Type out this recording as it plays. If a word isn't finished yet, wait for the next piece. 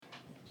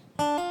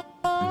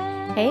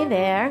Hey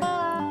there,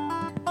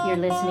 you're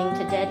listening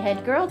to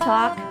Deadhead Girl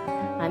Talk.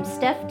 I'm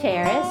Steph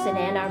Terrace in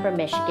Ann Arbor,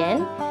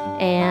 Michigan,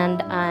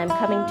 and I'm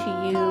coming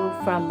to you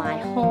from my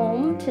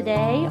home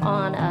today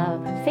on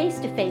a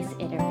face-to-face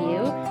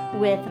interview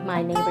with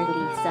my neighbor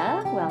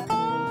Lisa.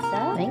 Welcome,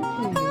 Lisa. Thank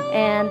you.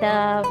 And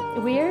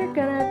we're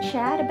going to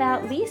chat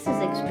about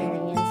Lisa's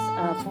experience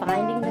of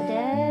finding the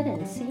dead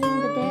and seeing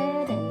the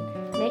dead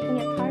and making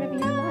it part of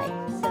your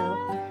life. So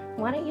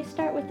why don't you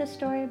start with the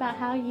story about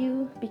how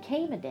you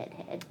became a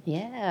deadhead?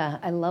 Yeah,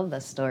 I love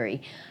this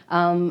story.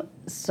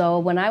 So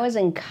when I was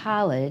in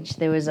college,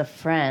 there was a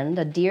friend,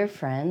 a dear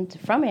friend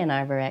from Ann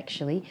Arbor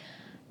actually,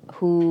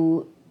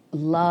 who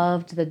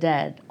loved the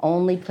Dead,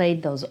 only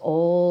played those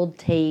old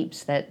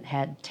tapes that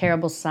had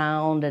terrible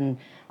sound and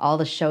all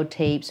the show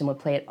tapes and would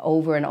play it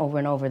over and over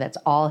and over. That's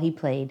all he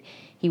played.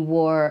 He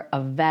wore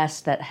a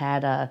vest that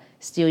had a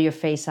Steal Your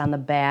Face on the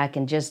back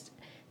and just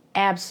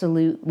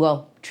absolute,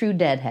 well, true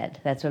Deadhead,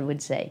 that's what it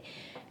would say.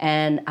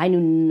 And I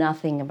knew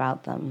nothing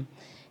about them.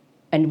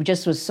 And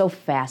just was so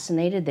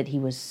fascinated that he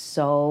was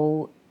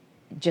so,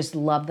 just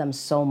loved them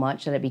so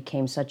much that it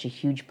became such a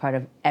huge part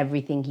of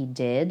everything he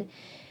did.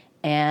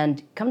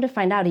 And come to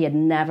find out, he had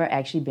never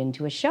actually been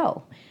to a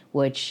show,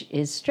 which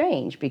is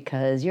strange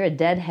because you're a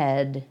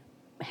Deadhead,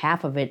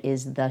 half of it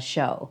is the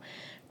show,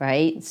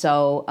 right?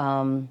 So,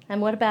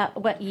 and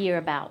what year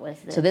about was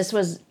this? So this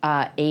was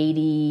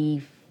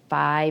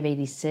 85,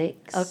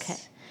 86. Okay.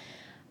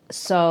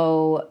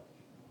 So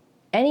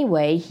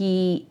anyway,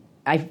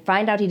 I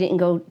find out he didn't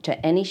go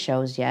to any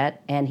shows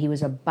yet, and he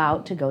was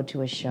about to go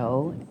to a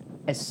show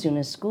as soon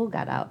as school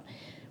got out,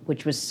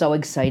 which was so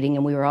exciting,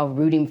 and we were all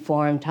rooting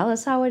for him. Tell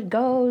us how it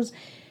goes.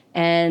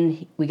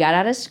 And we got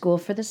out of school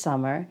for the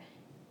summer.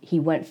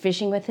 He went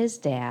fishing with his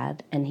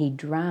dad, and he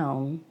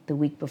drowned the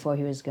week before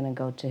he was going to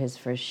go to his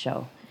first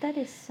show. That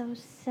is so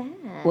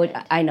sad.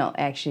 What I know,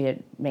 actually,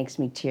 it makes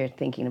me tear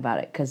thinking about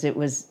it because it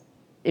was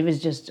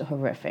just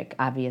horrific,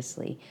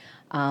 obviously.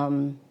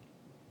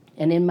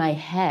 And in my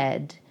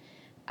head,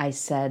 I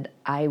said,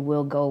 I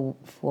will go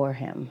for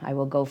him. I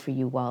will go for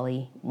you,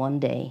 Wally, one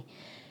day.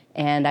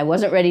 And I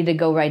wasn't ready to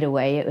go right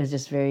away. It was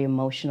just very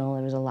emotional.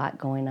 There was a lot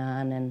going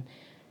on. And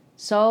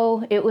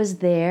so it was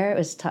there. It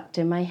was tucked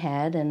in my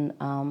head. And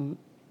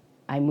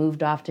I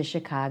moved off to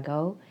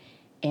Chicago.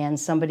 And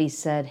somebody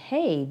said,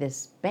 hey,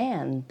 this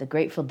band, the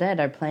Grateful Dead,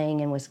 are playing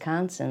in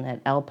Wisconsin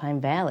at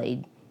Alpine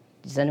Valley.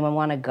 Does anyone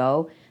want to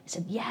go? I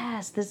said,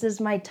 yes, this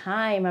is my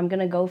time. I'm going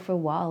to go for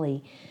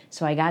Wally.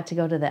 So I got to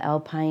go to the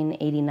Alpine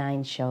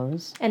 89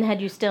 shows. And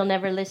had you still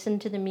never listened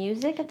to the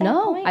music at that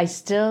point? No, I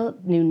still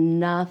knew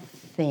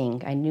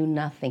nothing. I knew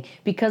nothing.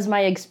 Because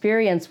my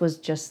experience was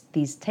just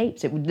these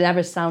tapes. It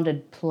never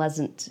sounded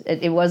pleasant.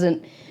 It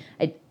wasn't,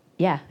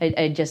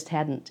 I just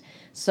hadn't.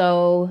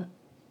 So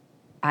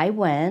I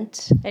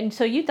went. And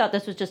so you thought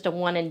this was just a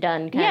one and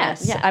done kind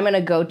yes, of... Yes, I'm going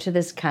to go to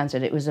this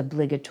concert. It was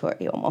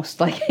obligatory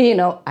almost. Like,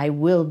 I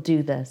will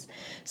do this.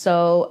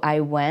 So I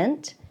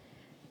went,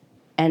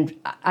 and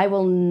I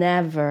will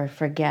never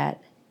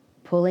forget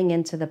pulling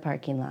into the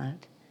parking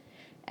lot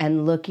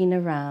and looking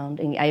around,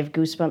 and I have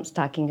goosebumps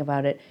talking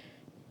about it,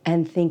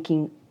 and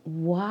thinking,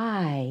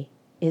 why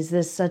is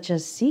this such a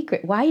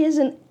secret? Why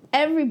isn't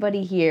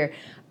everybody here?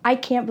 I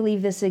can't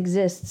believe this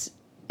exists.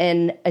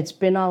 And it's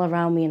been all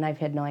around me, and I've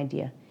had no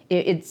idea.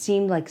 It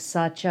seemed like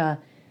such a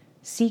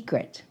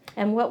secret.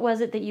 And what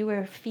was it that you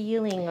were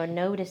feeling or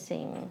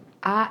noticing?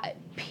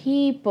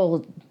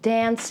 People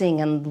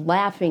dancing and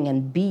laughing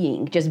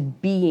and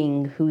just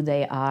being who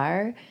they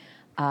are.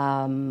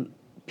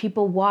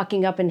 People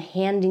walking up and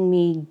handing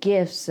me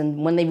gifts.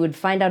 And when they would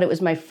find out it was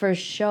my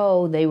first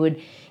show, they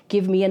would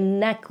give me a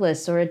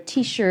necklace or a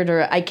T-shirt.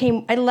 Or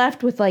I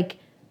left with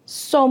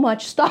so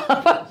much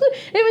stuff.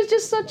 It was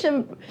just such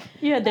a...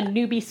 You had the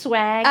newbie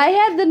swag? I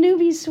had the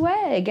newbie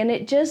swag, and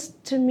it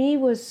just, to me,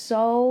 was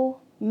so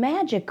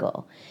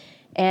magical.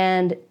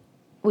 And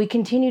we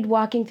continued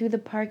walking through the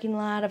parking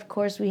lot. Of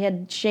course, we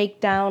had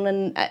shakedown,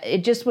 and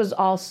it just was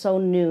all so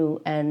new,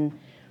 and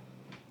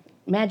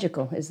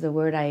magical is the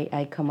word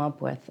I come up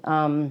with.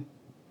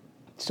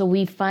 So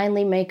we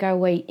finally make our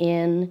way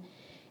in,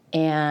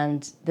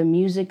 and the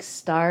music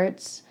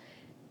starts.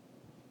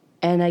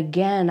 And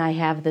again, I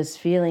have this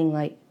feeling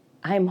like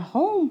I'm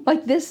home.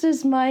 Like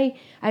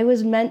I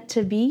was meant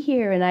to be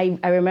here. And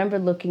I remember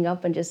looking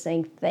up and just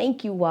saying,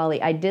 thank you, Wally.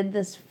 I did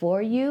this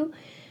for you,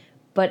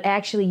 but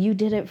actually you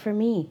did it for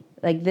me.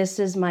 Like, this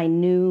is my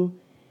new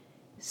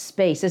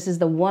space. This is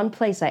the one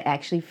place I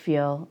actually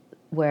feel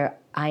where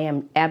I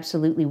am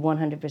absolutely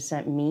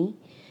 100% me.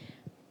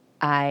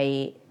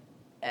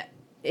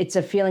 It's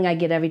a feeling I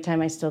get every time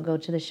I still go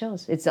to the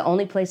shows. It's the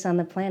only place on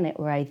the planet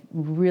where I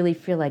really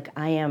feel like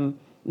I am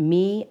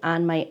me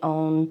on my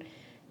own.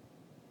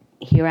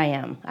 Here I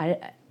am.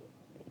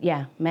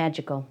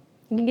 Magical.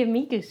 You can give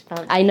me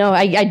goosebumps. I know.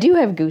 I do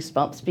have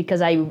goosebumps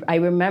because I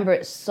remember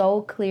it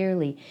so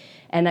clearly.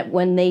 And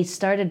when they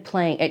started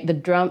playing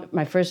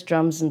my first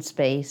drums in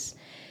space,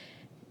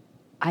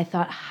 I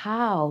thought,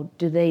 how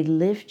do they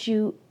lift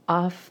you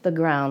off the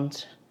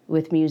ground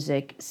with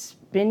music,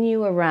 spin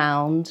you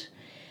around,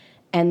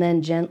 and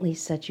then gently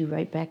set you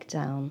right back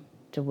down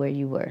to where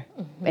you were.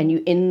 And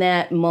you, in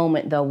that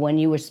moment, though, when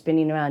you were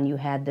spinning around, you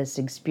had this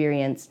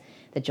experience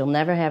that you'll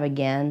never have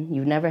again,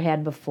 you've never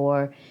had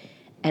before,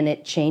 and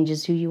it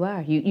changes who you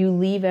are. You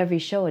leave every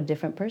show a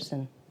different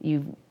person,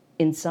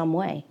 in some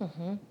way.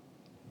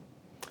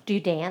 Do you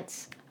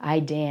dance? I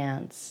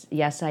dance.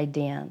 Yes, I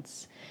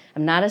dance.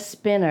 I'm not a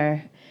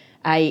spinner.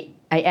 I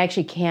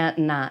actually can't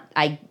not.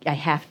 I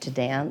have to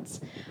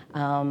dance.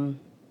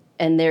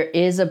 And there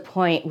is a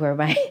point where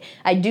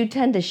I do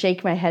tend to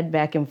shake my head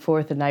back and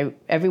forth, and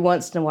every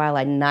once in a while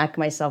I knock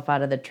myself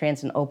out of the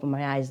trance and open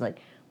my eyes like,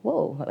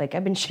 whoa, like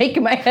I've been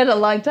shaking my head a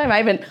long time. I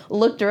haven't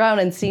looked around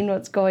and seen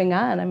what's going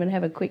on. I'm going to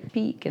have a quick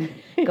peek and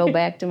go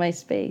back to my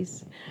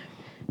space.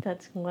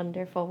 That's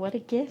wonderful. What a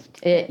gift.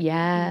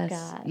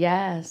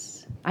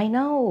 Yes. I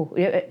know.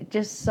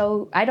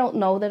 I don't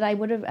know that I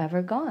would have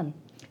ever gone.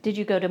 Did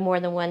you go to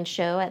more than one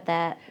show at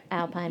that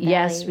Alpine Valley?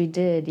 Yes, we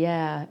did,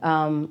 yeah.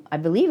 I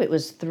believe it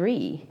was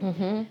 3.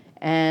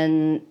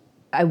 And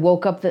I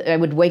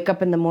would wake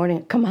up in the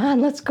morning, come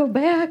on, let's go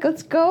back,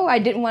 let's go. I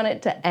didn't want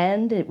it to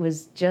end. It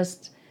was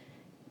just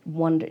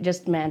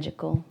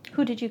magical.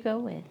 Who did you go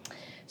with?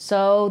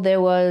 So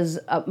there was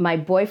my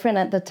boyfriend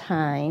at the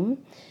time,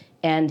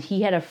 and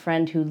he had a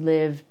friend who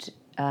lived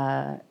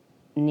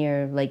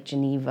near Lake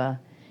Geneva,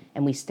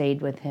 and we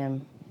stayed with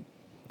him.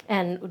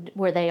 And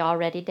were they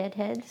already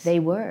Deadheads? They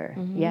were,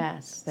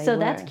 yes. So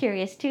that's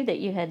curious, too, that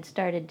you had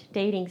started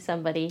dating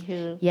somebody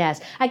who...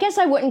 Yes. I guess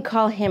I wouldn't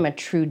call him a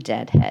true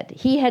Deadhead.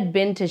 He had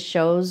been to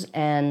shows,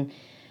 and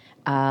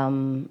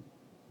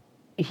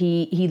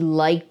he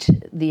liked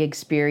the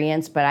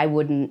experience, but I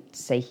wouldn't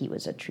say he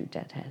was a true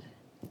Deadhead.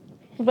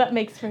 What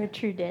makes for a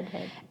true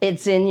Deadhead?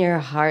 It's in your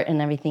heart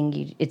and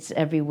everything. It's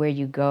everywhere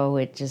you go.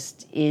 It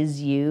just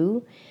is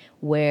you,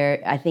 where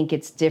I think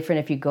it's different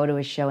if you go to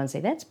a show and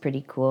say, that's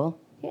pretty cool.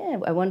 Yeah,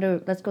 I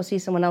wonder, let's go see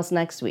someone else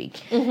next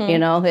week. You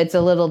know, it's a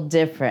little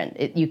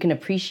different. You can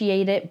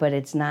appreciate it, but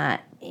it's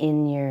not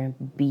in your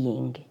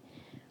being.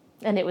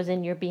 And it was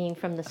in your being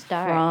from the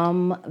start.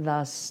 From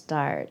the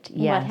start,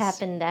 yes. What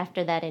happened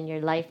after that in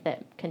your life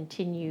that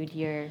continued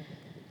your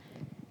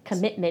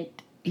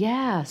commitment?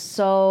 Yeah,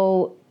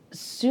 so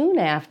soon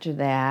after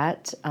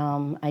that,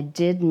 I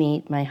did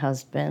meet my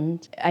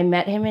husband. I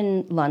met him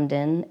in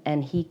London,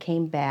 and he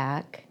came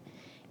back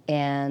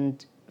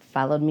and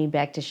followed me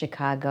back to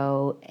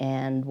Chicago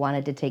and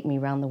wanted to take me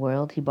around the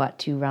world. He bought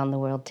 2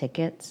 round-the-world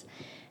tickets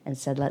and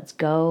said, let's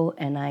go.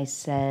 And I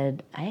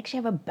said, I actually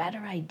have a better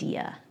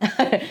idea.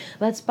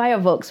 Let's buy a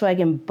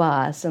Volkswagen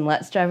bus and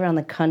let's drive around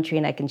the country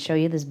and I can show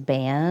you this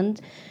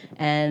band.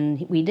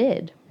 And we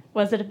did.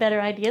 Was it a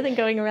better idea than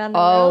going around the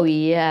world? Oh,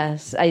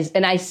 yes.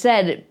 I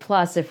said,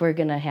 plus, if we're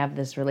going to have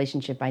this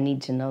relationship, I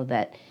need to know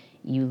that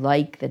you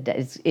like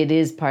it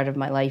is part of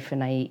my life,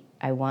 and I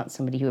want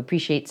somebody who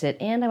appreciates it,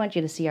 and I want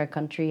you to see our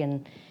country,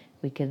 and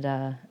we could,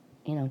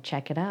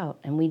 check it out.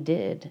 And we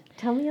did.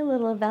 Tell me a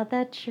little about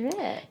that trip.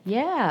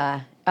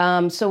 Yeah.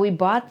 So we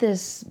bought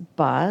this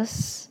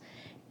bus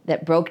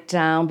that broke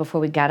down before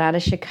we got out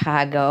of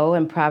Chicago,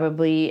 and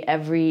probably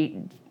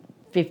every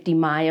 50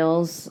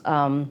 miles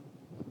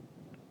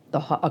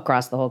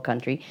across the whole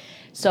country.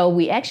 So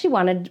we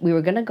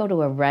were going to go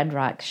to a Red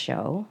Rocks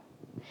show,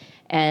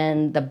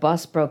 and the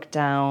bus broke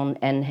down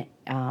and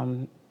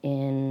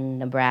in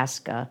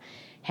Nebraska,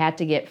 had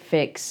to get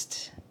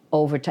fixed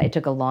overtime. It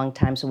took a long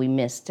time, so we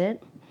missed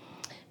it.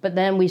 But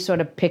then we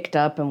sort of picked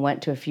up and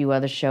went to a few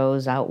other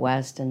shows out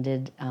west and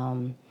did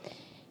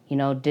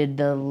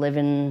the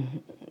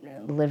living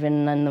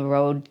on the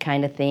road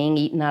kind of thing,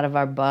 eating out of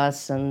our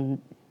bus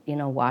and,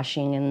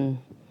 washing and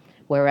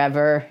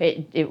wherever.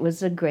 It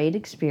was a great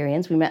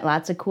experience. We met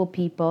lots of cool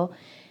people,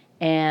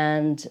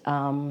 and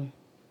I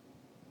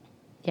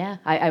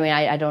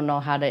don't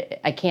know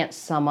I can't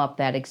sum up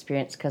that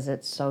experience because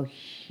it's so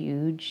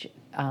huge.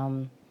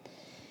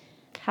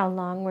 How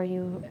long were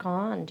you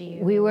gone?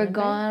 We were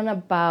gone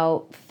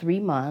about 3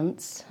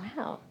 months.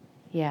 Wow.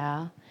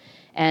 Yeah,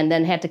 and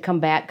then had to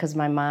come back because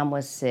my mom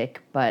was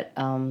sick. But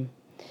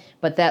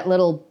that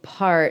little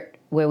part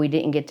where we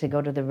didn't get to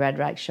go to the Red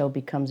Rock show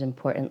becomes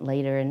important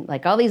later, and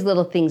like all these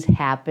little things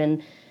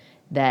happen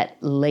that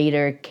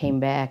later came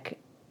back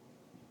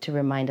to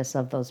remind us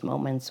of those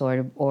moments,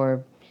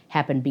 or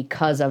happened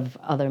because of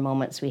other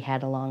moments we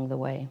had along the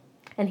way.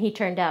 And he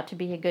turned out to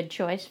be a good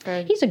choice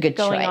for He's a good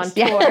going choice.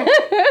 on tour. Yeah.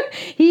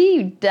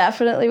 He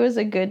definitely was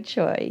a good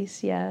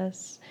choice.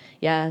 Yes.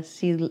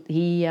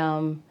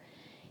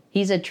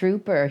 He's a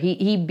trooper.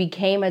 He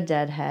became a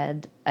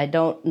Deadhead. I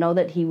don't know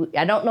that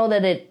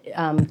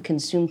it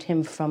consumed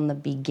him from the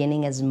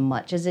beginning as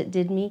much as it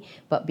did me,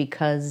 but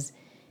because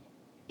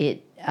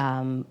he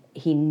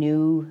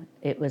knew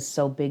it was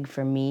so big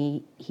for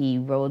me, he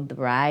rode the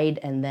ride,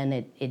 and then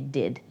it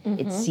did. Mm-hmm.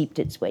 It seeped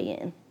its way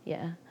in.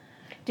 Yeah.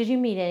 Did you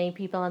meet any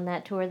people on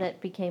that tour that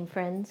became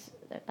friends?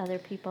 Other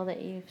people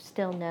that you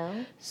still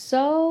know?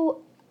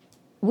 So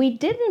we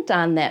didn't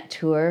on that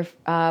tour.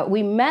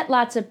 We met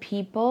lots of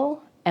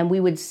people, and we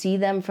would see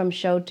them from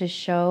show to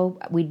show.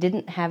 We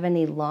didn't have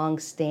any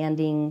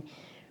long-standing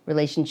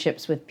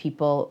relationships with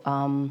people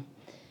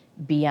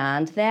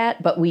beyond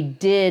that, but we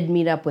did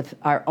meet up with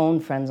our own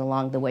friends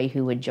along the way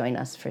who would join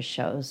us for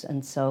shows,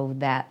 and so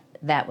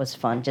that was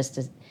fun, just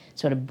to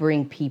sort of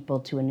bring people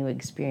to a new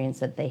experience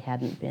that they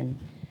hadn't been.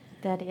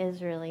 That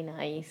is really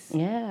nice.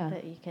 Yeah.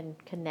 That you can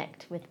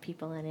connect with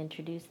people and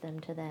introduce them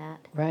to that.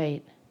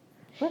 Right.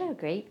 What a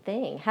great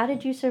thing. How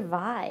did you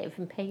survive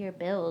and pay your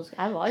bills?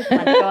 I've always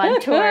wanted to go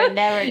on tour and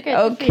never could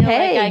feel like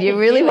I you could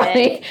really do want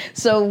it.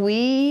 So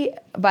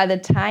by the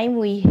time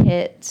we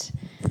hit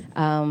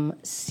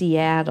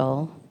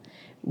Seattle,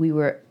 we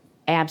were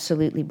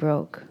absolutely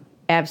broke.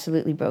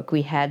 Absolutely broke.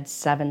 We had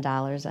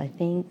 $7, I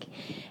think,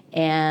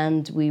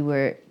 and we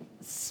were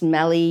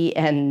smelly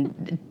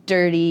and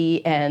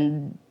dirty,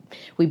 and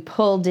we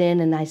pulled in,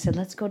 and I said,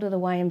 let's go to the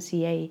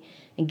YMCA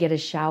and get a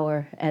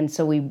shower. And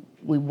so we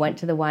went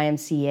to the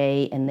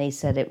YMCA, and they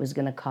said it was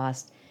going to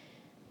cost,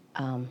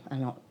 I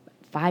don't know,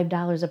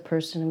 $5 a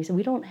person. And we said,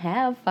 we don't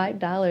have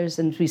 $5.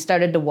 And we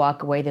started to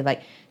walk away. They're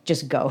like,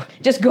 just go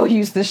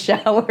use the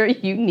shower.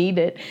 You need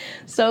it.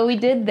 So we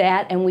did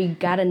that, and we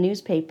got a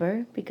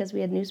newspaper because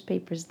we had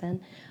newspapers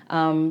then.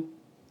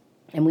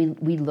 And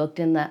we looked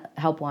in the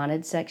Help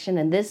Wanted section,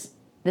 and these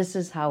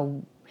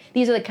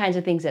are the kinds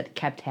of things that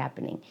kept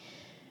happening.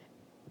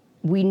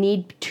 We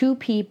need 2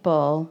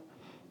 people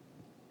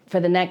for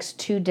the next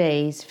 2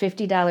 days,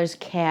 $50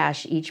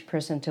 cash each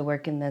person to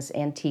work in this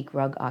antique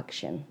rug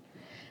auction.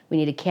 We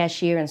need a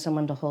cashier and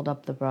someone to hold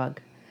up the rug.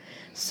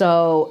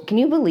 So can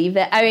you believe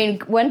that? I mean,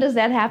 when does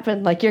that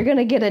happen? Like, you're going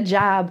to get a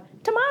job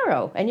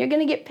tomorrow, and you're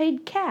going to get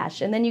paid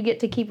cash, and then you get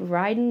to keep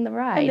riding the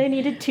ride. And they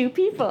needed 2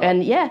 people.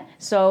 And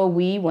so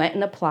we went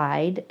and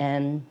applied,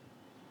 and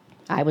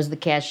I was the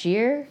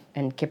cashier,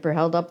 and Kipper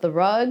held up the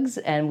rugs,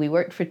 and we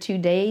worked for 2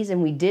 days,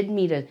 and we did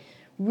meet a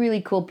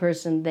really cool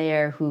person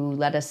there who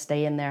let us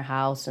stay in their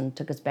house and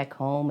took us back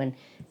home and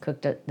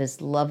cooked this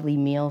lovely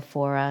meal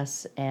for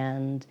us,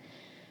 and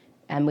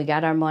we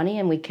got our money,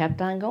 and we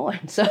kept on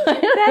going. So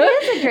that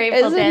is a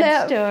Grateful Isn't Dead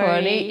that story.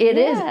 Funny? It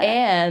is,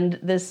 and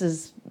this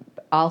is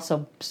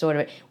also sort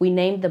of, we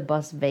named the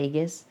bus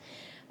Vegas.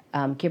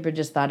 Kipper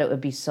just thought it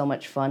would be so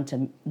much fun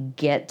to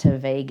get to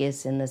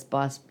Vegas in this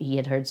bus. He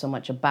had heard so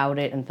much about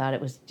it and thought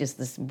it was just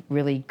this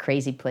really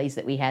crazy place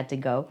that we had to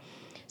go.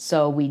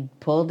 So we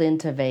pulled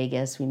into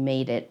Vegas, we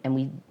made it, and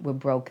we were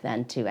broke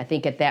then too. I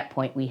think at that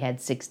point we had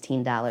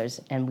 $16,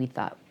 and we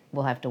thought,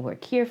 we'll have to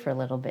work here for a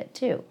little bit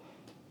too.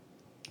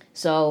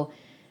 So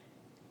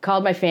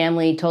called my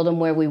family, told them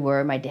where we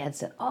were. My dad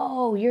said,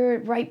 oh, you're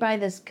right by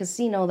this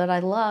casino that I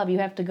love. You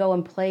have to go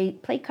and play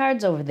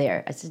cards over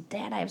there. I said,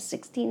 Dad, I have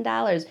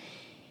 $16.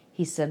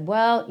 He said,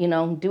 well,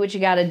 do what you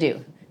got to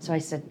do. So I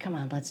said, come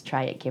on, let's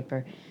try it,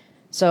 Kipper.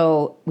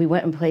 So we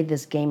went and played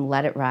this game,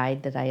 Let It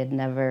Ride, that I had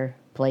never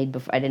played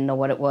before. I didn't know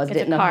what it was.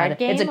 It's a card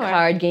game? It's a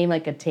card game,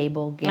 like a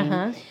table game.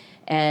 Uh-huh.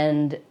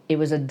 And it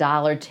was a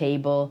 $1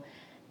 table.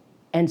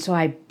 And so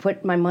I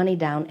put my money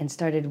down and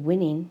started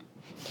winning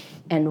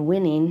and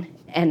winning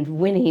and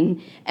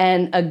winning,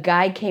 and a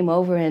guy came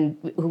over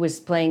who was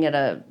playing at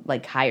a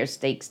higher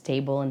stakes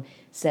table and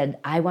said,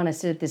 I want to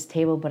sit at this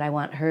table, but I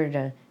want her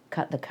to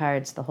cut the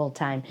cards the whole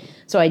time.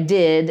 So I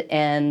did,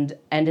 and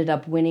ended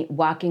up winning,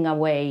 walking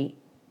away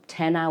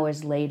 10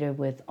 hours later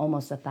with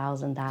almost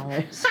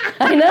 $1,000.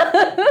 I know.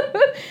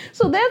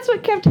 So that's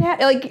what kept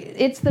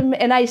happening.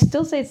 And I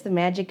still say it's the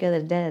magic of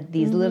the Dead.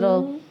 These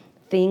little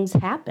things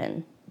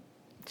happen.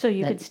 So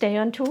you could stay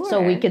on tour.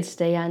 So we could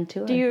stay on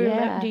tour. Do you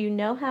do you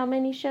know how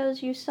many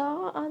shows you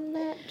saw on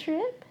that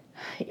trip?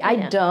 I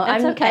don't.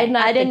 That's okay.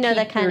 I didn't know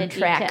that kind of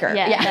tracker.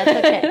 Detail. Yeah,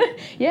 that's okay.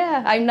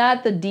 Yeah, I'm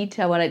not the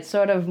detail one. It's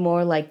sort of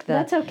more like the.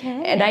 That's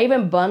okay. And I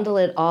even bundle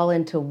it all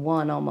into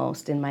one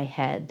almost in my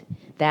head.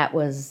 That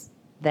was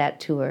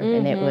that tour,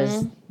 and it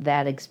was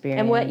that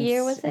experience. And what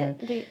year was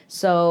it?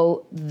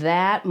 So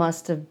that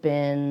must have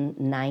been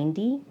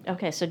 90.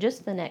 Okay, so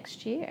just the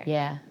next year.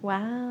 Yeah.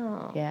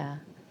 Wow. Yeah.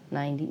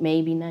 90,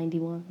 maybe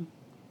 91.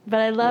 But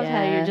I love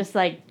how you're just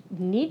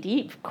knee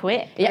deep,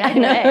 quick. Yeah, I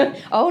know.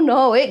 Oh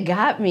no, it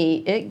got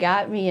me. It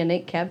got me, and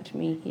it kept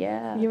me.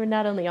 Yeah. You were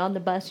not only on the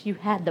bus, you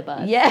had the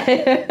bus.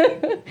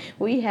 Yeah.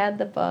 We had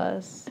the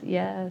bus.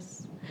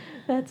 Yes.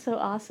 That's so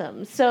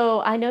awesome.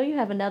 So I know you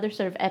have another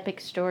sort of epic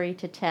story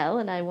to tell,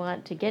 and I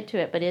want to get to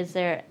it. But is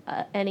there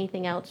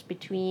anything else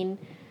between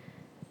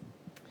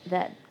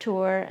that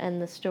tour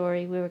and the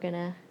story we were going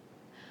to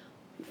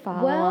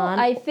follow on?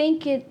 I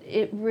think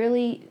it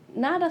really,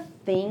 not a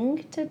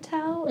thing to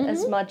tell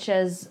as much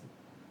as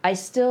I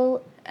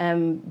still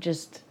am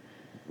just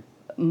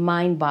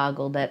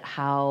mind-boggled at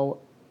how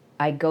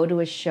I go to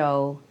a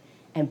show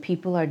and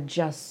people are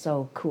just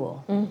so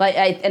cool. But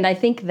I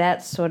think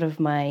that's sort of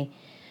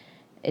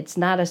it's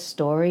not a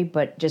story,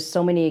 but just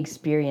so many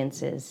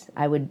experiences.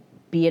 I would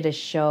be at a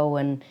show,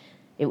 and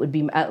it would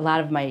be a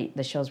lot of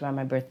the shows were on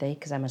my birthday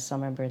because I'm a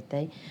summer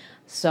birthday.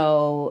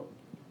 So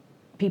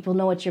people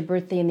know it's your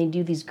birthday, and they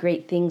do these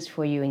great things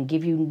for you and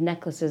give you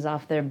necklaces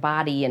off their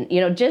body,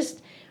 and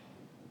just.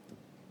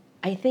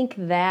 I think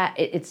that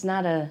it's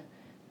not a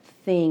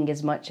thing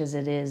as much as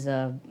it is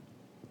a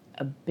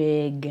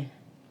big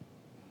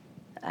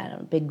I don't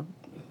know, big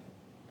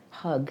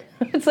hug.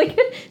 It's like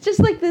just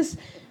like this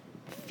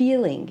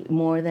feeling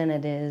more than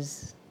it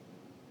is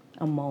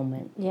a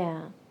moment.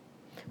 Yeah.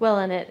 Well,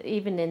 and it,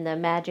 even in the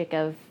magic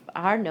of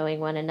our knowing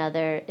one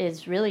another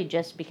is really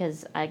just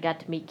because I got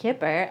to meet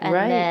Kipper and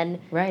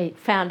then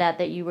found out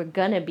that you were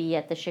going to be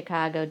at the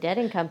Chicago Dead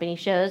and Company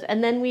shows,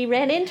 and then we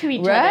ran into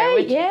each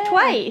other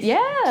twice.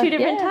 Yeah. 2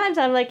 different times.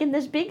 I'm like in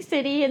this big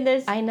city and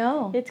this. I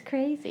know. It's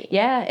crazy.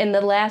 Yeah, and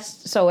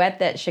so at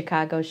that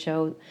Chicago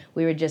show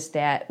we were just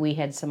at, we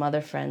had some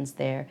other friends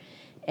there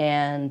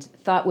and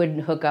thought we'd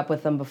hook up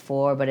with them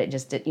before, but it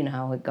just did, you know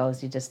how it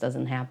goes, it just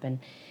doesn't happen.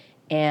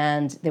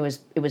 And it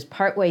was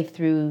partway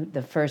through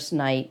the first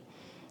night,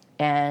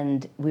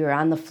 and we were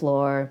on the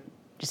floor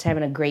just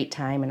having a great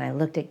time, and I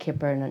looked at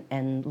Kipper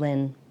and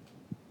Lynn,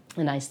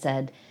 and I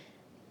said,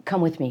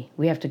 come with me,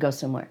 we have to go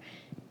somewhere.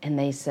 And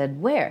they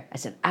said, where? I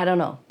said, I don't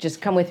know, just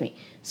come with me.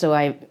 So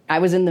I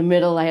was in the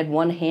middle, I had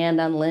one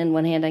hand on Lynn,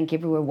 one hand on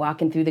Kipper, we're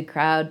walking through the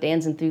crowd,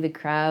 dancing through the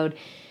crowd,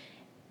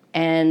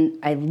 and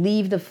I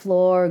leave the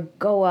floor,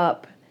 go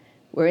up,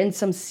 we're in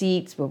some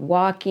seats, we're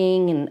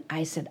walking, and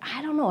I said,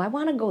 I don't know, I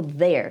want to go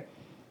there.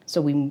 So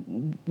we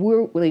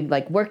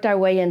worked our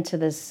way into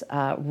this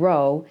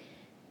row,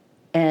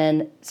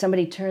 and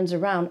somebody turns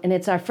around, and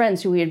it's our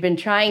friends who we had been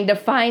trying to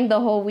find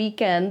the whole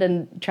weekend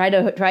and tried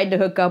to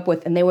hook up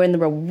with, and they were in the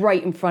row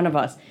right in front of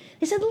us.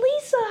 They said,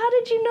 Lisa, how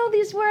did you know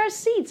these were our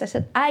seats? I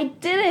said, I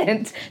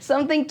didn't.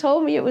 Something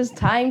told me it was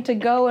time to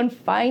go and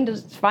find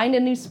a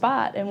new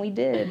spot, and we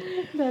did.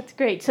 That's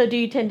great. So do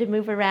you tend to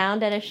move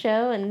around at a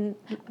show and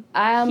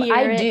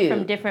hear it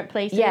from different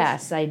places?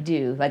 Yes, I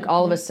do. Like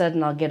all of a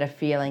sudden I'll get a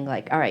feeling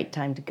like, all right,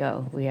 time to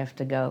go. We have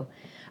to go.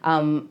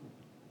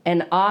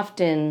 And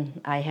often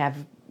I have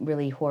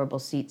really horrible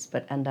seats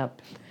but end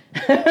up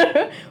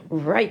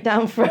right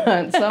down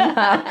front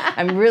somehow.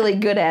 I'm really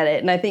good at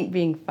it, and I think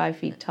being 5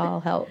 feet tall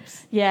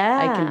helps. Yeah.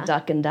 I can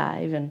duck and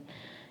dive, and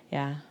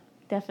yeah.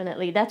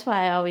 Definitely. That's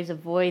why I always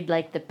avoid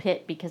like the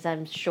pit, because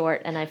I'm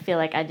short and I feel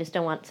like I just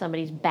don't want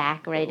somebody's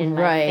back right in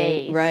my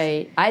face.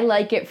 Right. I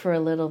like it for a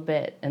little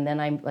bit, and then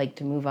I like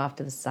to move off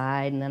to the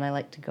side, and then I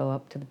like to go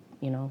up to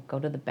go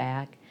to the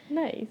back.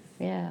 Nice.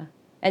 Yeah.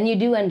 And you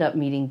do end up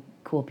meeting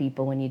cool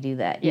people when you do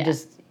that. You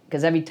just,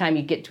 because every time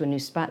you get to a new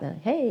spot, they're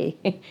like, hey,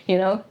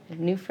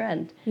 new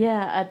friend.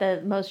 Yeah, at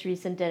the most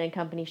recent Dead and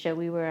Company show,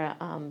 we were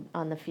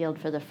on the field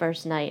for the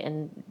first night,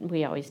 and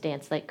we always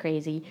danced like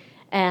crazy.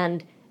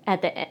 And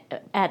at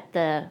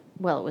the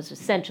well, it was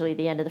essentially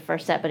the end of the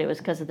first set, but it was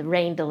because of the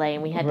rain delay,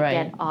 and we had to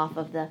get off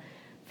of the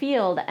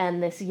field.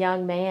 And this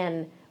young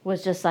man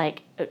was just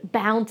like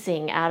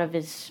bouncing out of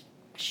his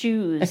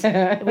shoes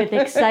with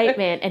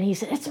excitement, and he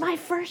said, it's my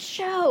first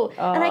show,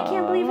 and I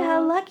can't believe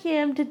how lucky I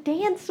am to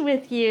dance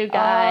with you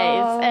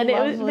guys. And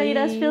it made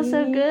us feel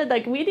so good.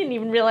 Like, we didn't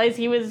even realize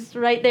he was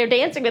right there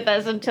dancing with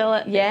us until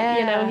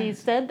he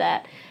said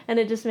that, and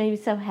it just made me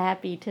so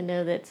happy to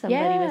know that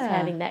somebody was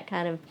having that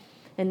kind of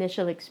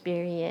initial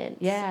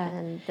experience,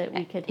 and that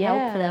we could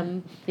help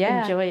them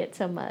enjoy it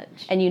so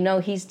much. And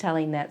he's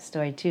telling that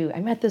story too. I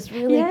met this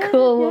really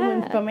cool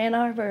woman from Ann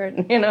Arbor,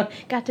 and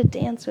got to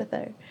dance with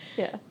her.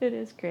 Yeah, it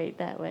is great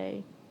that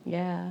way.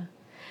 Yeah.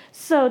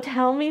 So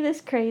tell me this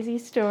crazy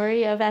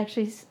story of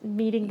actually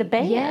meeting the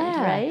band,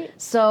 right?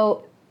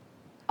 So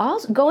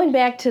also going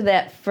back to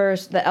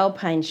the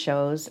Alpine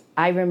shows,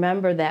 I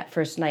remember that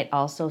first night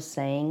also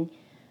saying,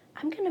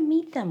 I'm going to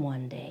meet them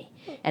one day.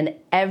 And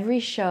every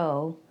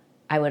show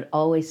I would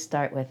always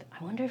start with,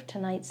 I wonder if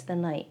tonight's the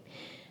night.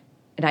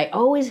 And I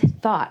always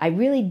thought, I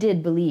really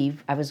did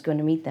believe I was going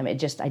to meet them. I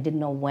didn't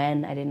know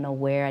when, I didn't know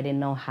where, I didn't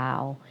know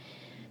how.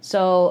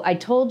 So I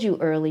told you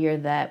earlier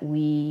that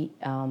we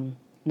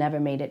never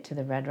made it to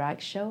the Red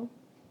Rocks show.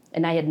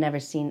 And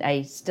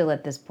I still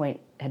at this point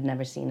had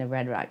never seen a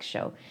Red Rocks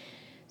show.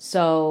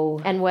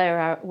 So. And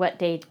what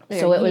date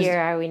year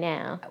are we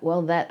now?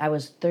 Well, I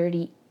was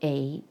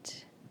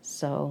 38,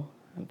 so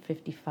I'm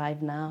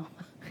 55 now.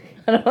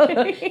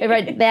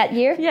 Right, that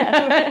year?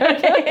 Yeah.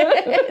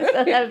 Okay.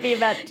 So that would be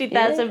about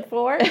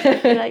 2004,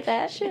 something like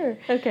that? Sure.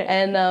 Okay.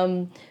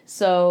 And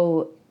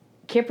so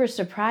Kipper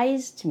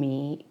surprised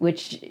me,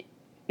 which,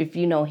 if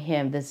you know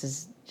him, this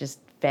is just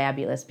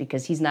fabulous,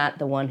 because he's not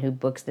the one who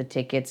books the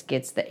tickets,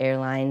 gets the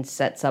airline,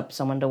 sets up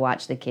someone to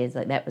watch the kids.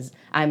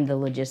 I'm the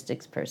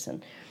logistics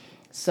person.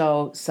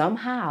 So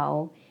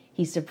somehow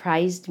he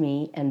surprised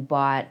me and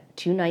bought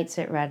 2 nights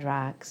at Red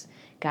Rocks,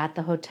 got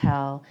the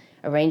hotel,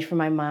 arranged for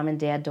my mom and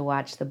dad to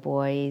watch the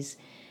boys,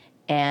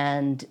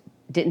 and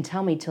didn't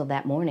tell me till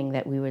that morning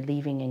that we were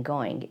leaving and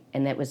going.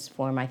 And that was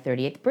for my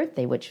 38th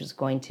birthday, which was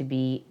going to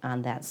be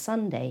on that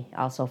Sunday,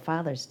 also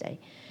Father's Day.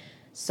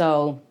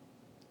 So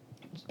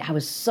I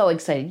was so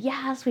excited.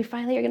 Yes, we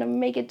finally are going to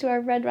make it to our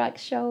Red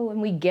Rocks show.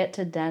 And we get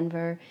to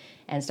Denver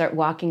and start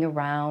walking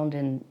around,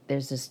 and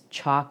there's this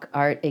chalk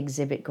art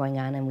exhibit going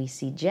on, and we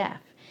see Jeff.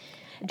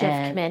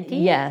 Jeff Clementi?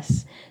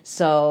 Yes.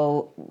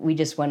 So we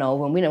just went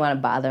over, and we didn't want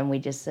to bother him. We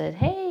just said,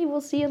 hey,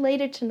 we'll see you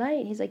later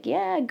tonight. He's like,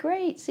 yeah,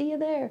 great, see you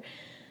there.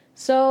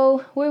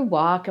 So we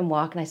walk, and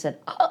I said,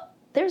 oh,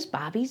 there's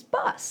Bobby's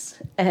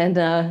bus.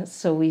 And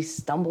so we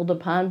stumbled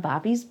upon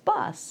Bobby's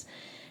bus.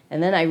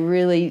 And then I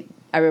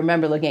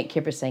remember looking at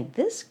Kipper saying,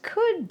 this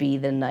could be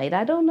the night,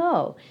 I don't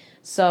know.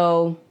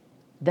 So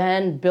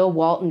then Bill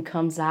Walton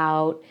comes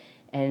out,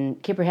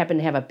 and Kipper happened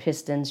to have a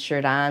Pistons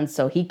shirt on,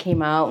 so he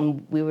came out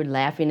and we were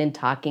laughing and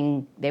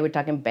talking. They were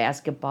talking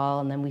basketball,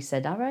 and then we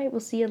said, all right, we'll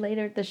see you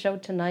later at the show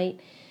tonight.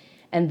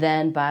 And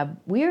then Bob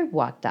Weir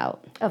walked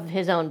out. Of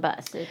his own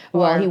bus?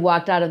 Well, he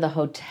walked out of the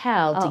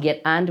hotel to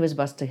get onto his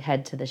bus to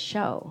head to the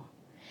show.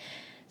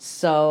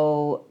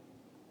 So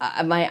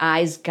my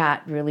eyes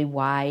got really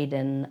wide,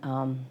 and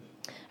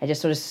I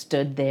just sort of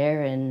stood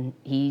there, and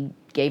he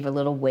gave a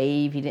little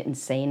wave. He didn't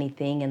say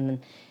anything, and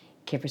then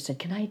Kipper said,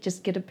 can I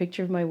just get a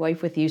picture of my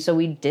wife with you? So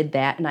we did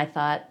that, and I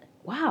thought,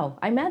 wow,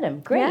 I met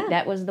him. Great, yeah.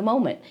 That was the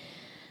moment.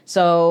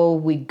 So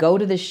we go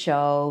to the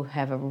show,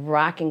 have a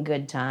rocking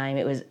good time.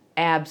 It was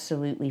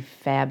absolutely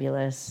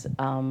fabulous.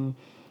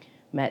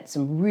 Met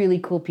some really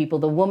cool people.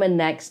 The woman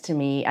next to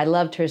me, I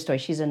loved her story.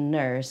 She's a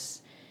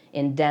nurse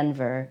in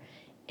Denver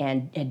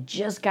and had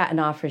just gotten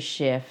off her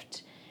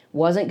shift,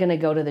 wasn't going to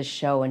go to the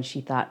show, and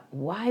she thought,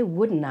 why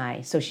wouldn't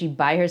I? So she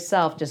by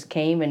herself just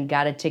came and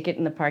got a ticket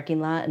in the parking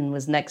lot and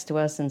was next to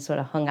us and sort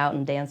of hung out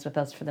and danced with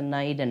us for the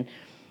night. And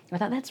I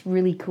thought, that's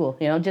really cool.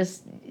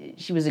 Just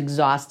she was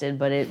exhausted,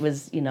 but it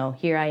was,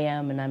 here I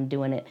am and I'm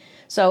doing it.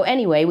 So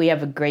anyway, we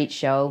have a great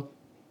show,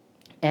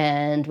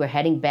 and we're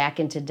heading back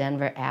into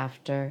Denver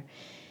after.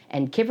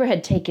 And Kipper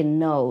had taken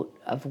note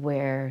of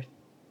where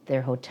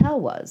their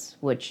hotel was,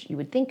 which you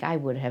would think I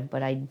would have,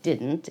 but I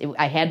didn't.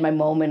 I had my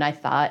moment, I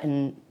thought,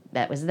 and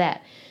that was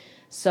that.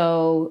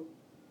 So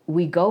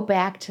we go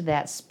back to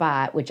that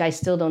spot, which I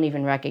still don't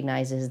even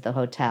recognize as the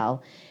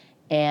hotel,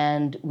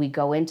 and we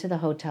go into the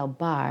hotel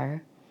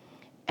bar,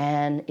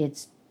 and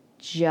it's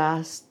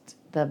just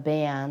the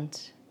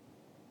band,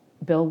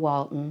 Bill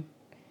Walton,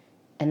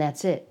 and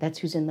that's it. That's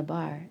who's in the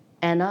bar,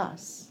 and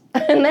us,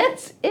 and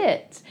that's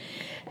it.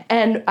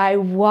 And I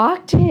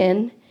walked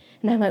in,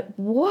 and I'm like,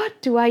 what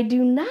do I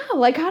do now?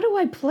 Like, how do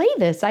I play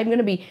this? I'm going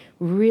to be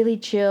really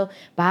chill.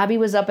 Bobby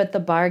was up at the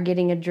bar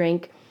getting a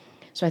drink.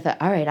 So I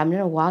thought, all right, I'm going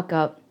to walk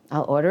up.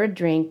 I'll order a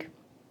drink.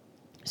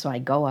 So I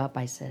go up.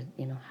 I said,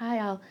 hi,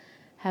 I'll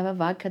have a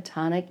vodka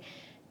tonic.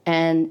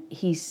 And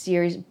he's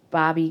serious.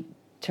 Bobby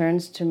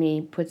turns to me,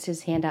 puts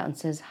his hand out and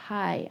says,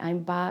 hi, I'm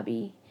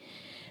Bobby.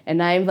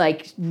 And I'm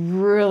like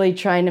really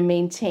trying to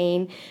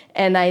maintain.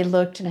 And I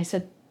looked and I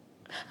said,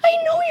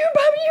 I know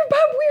you're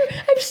Bob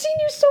Weir. I've seen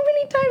you so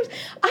many times.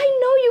 I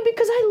know you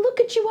because I look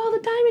at you all the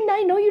time, and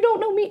I know you don't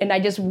know me. And I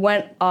just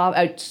went off.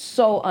 I was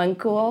so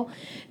uncool.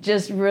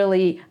 Just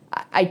really,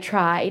 I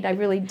tried. I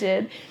really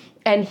did.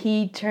 And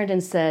he turned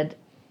and said,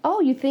 oh,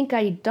 you think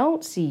I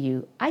don't see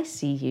you? I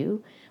see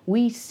you.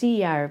 We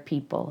see our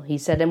people. He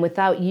said, and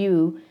without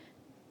you,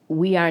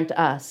 we aren't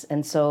us.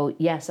 And so,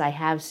 yes, I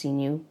have seen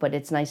you, but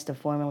it's nice to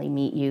formally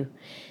meet you.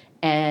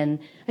 And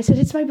I said,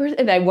 it's my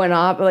birthday. And I went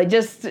off,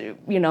 just,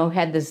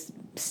 had this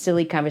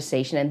silly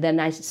conversation. And then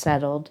I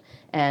settled.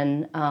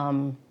 And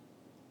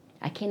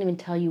I can't even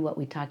tell you what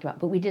we talked about.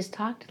 But we just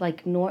talked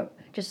like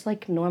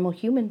normal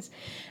humans.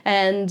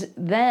 And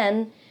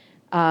then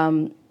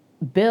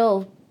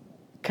Bill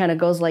kind of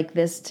goes like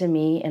this to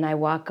me. And I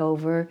walk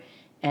over.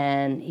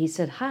 And he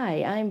said,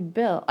 hi, I'm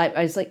Bill.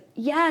 I was like,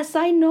 yes,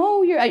 I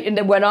know you're... and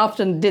it went off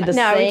and did the same.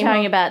 Now, are you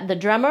talking about the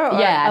drummer? Or?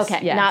 Yes,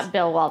 okay, yes. Not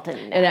Bill Walton.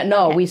 And,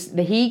 no,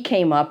 okay. He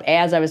came up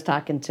as I was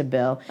talking to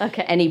Bill.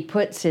 Okay. And he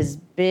puts his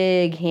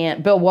big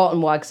hand... Bill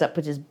Walton walks up,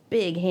 puts his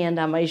big hand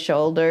on my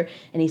shoulder,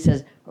 and he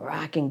says,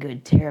 rockin'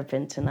 good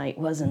Terrapin tonight,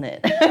 wasn't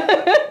it?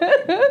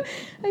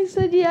 I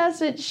said,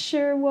 yes, it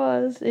sure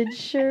was. It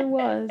sure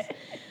was.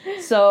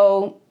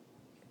 So...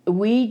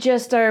 we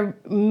just are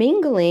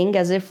mingling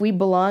as if we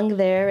belong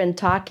there and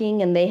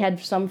talking, and they had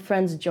some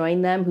friends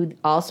join them who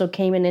also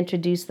came and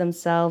introduced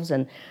themselves,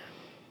 and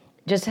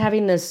just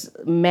having this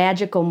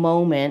magical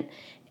moment.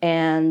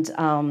 And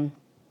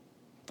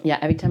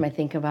every time I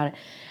think about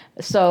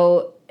it.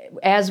 So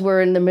as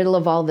we're in the middle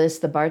of all this,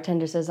 the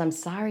bartender says, I'm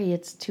sorry,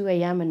 it's 2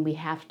 a.m. and we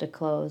have to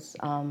close.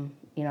 I'm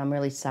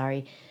really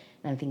sorry.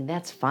 And I'm thinking,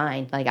 that's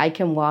fine. Like, I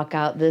can walk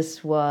out.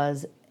 This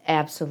was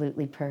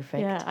absolutely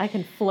perfect. Yeah, I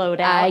can float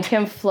out. I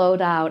can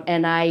float out,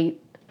 and I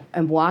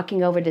am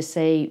walking over to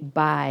say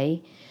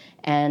bye,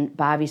 and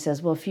Bobby says,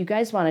 well, if you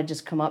guys want to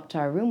just come up to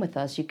our room with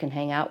us, you can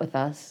hang out with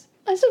us.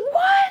 I said,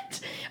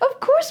 what? Of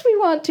course we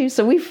want to.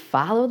 So we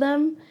follow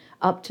them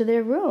up to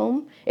their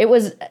room. It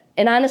was,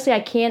 and honestly,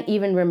 I can't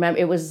even remember.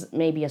 It was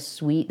maybe a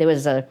suite.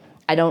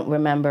 I don't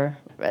remember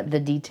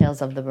the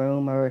details of the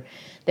room, or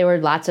there were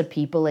lots of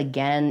people,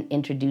 again,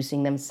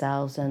 introducing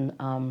themselves, and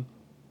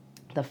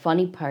the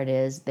funny part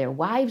is their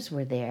wives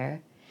were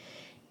there,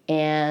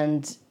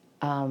 and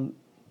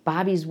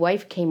Bobby's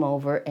wife came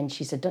over, and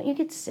she said, don't you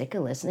get sick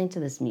of listening to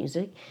this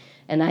music?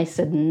 And I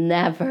said,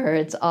 never.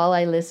 It's all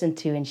I listen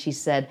to. And she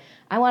said,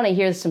 I want to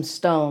hear some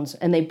Stones.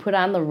 And they put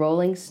on the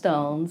Rolling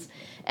Stones,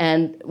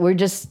 and we're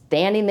just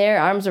standing there,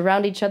 arms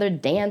around each other,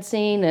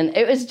 dancing. And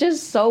it was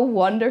just so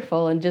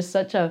wonderful and just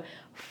such a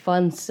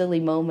fun, silly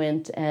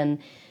moment. And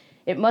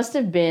It must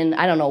have been,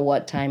 I don't know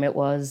what time it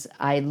was.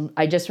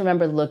 I just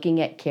remember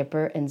looking at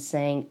Kipper and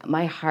saying,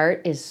 my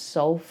heart is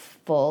so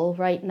full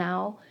right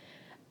now.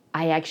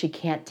 I actually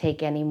can't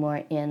take any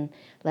more in.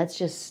 Let's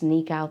just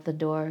sneak out the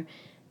door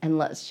and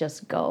let's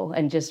just go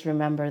and just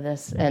remember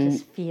this. And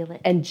just feel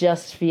it. And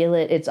just feel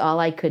it. It's all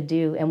I could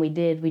do. And we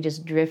did. We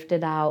just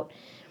drifted out.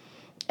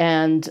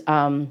 And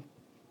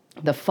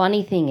the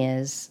funny thing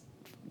is,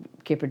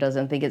 Kipper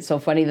doesn't think it's so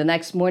funny. The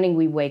next morning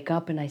we wake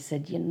up and I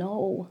said,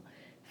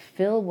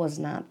 Phil was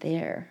not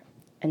there,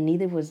 and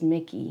neither was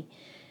Mickey.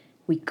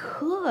 We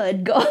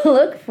could go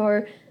look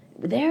for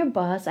their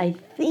bus. I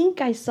think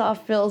I saw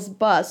Phil's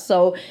bus.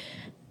 So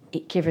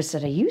Kipper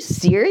said, are you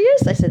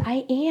serious? I said,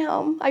 I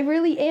am. I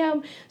really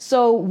am.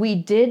 So we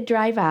did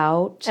drive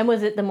out. And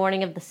was it the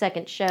morning of the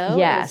second show?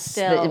 Yes.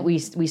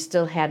 We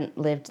still hadn't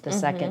lived the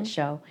second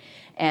show.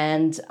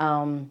 And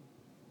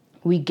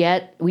we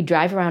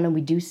drive around and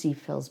we do see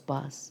Phil's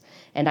bus.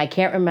 And I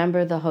can't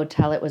remember the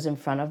hotel it was in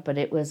front of, but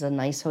it was a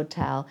nice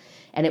hotel.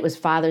 And it was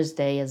Father's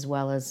Day as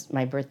well as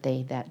my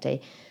birthday that day.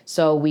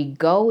 So we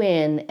go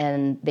in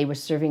and they were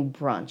serving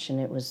brunch. And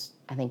it was,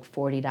 I think,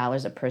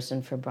 $40 a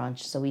person for brunch.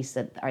 So we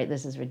said, all right,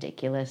 this is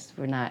ridiculous.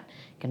 We're not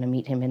going to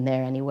meet him in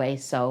there anyway.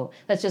 So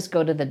let's just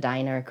go to the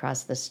diner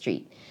across the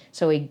street.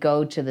 So we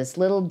go to this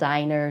little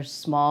diner,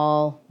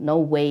 small,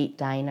 no-wait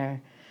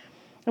diner.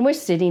 And we're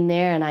sitting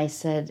there and I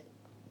said,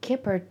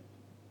 Kipper,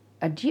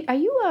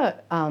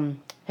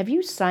 have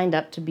you signed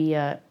up to be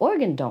a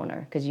organ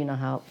donor? Because you know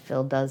how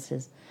Phil does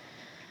his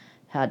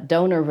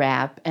donor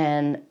rap.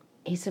 And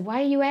he said,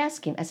 why are you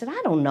asking? I said,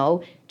 I don't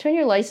know. Turn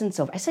your license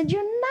over. I said,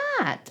 you're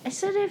not. I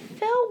said, if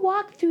Phil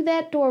walked through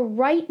that door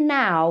right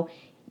now,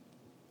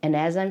 and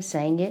as I'm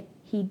saying it,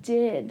 he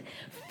did.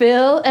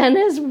 Phil and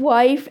his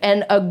wife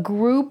and a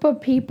group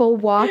of people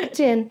walked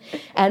in,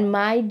 and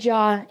my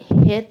jaw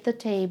hit the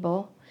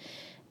table.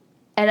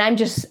 And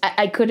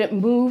I couldn't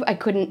move. I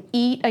couldn't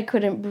eat. I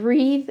couldn't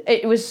breathe.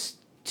 It was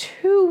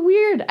too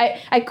weird.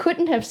 I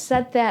couldn't have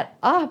set that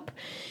up.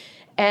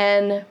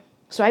 And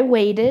so I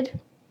waited,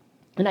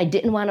 and I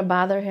didn't want to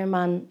bother him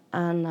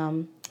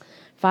on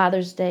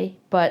Father's Day,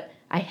 but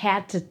I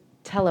had to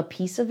tell a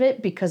piece of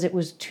it because it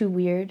was too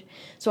weird.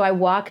 So I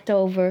walked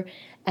over,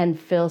 and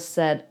Phil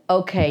said,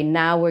 okay,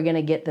 now we're going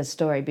to get the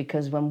story,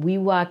 because when we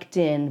walked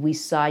in, we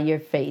saw your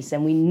face,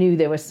 and we knew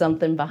there was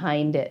something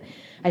behind it.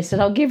 I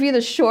said, I'll give you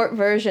the short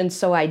version,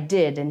 so I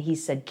did. And he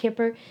said,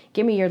 Kipper,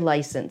 give me your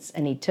license.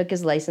 And he took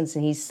his license,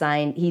 and he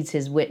signed, he's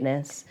his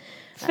witness.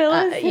 Phil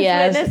is his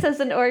witness as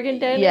an organ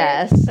donor?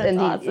 Yes. That's and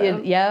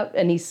awesome.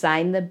 And he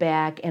signed the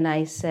back, and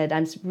I said,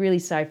 I'm really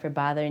sorry for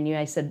bothering you.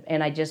 I said,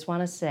 and I just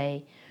want to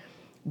say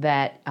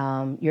that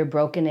your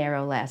broken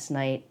arrow last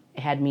night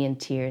had me in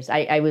tears.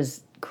 I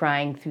was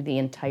crying through the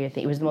entire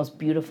thing. It was the most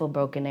beautiful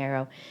broken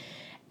arrow.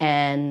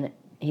 And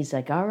he's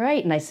like, all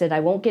right. And I said, I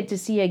won't get to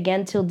see you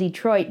again till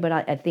Detroit, but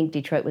I think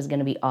Detroit was going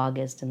to be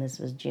August, and this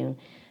was June.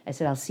 I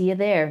said, I'll see you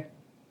there.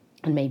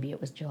 And maybe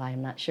it was July,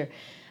 I'm not sure.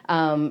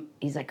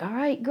 He's like, all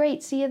right,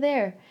 great, see you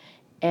there.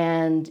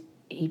 And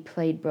he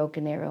played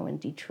Broken Arrow in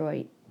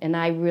Detroit. And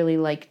I really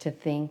like to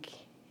think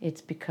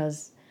it's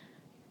because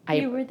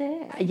you were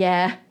there.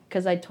 Yeah,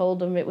 because I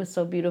told him it was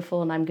so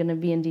beautiful and I'm going to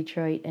be in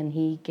Detroit, and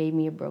he gave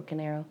me a broken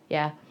arrow.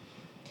 Yeah.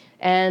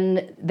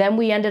 And then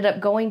we ended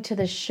up going to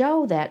the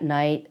show that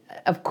night.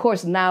 Of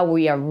course, now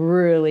we are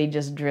really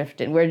just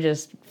drifting. We're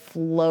just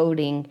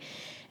floating.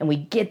 And we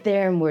get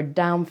there and we're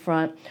down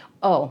front.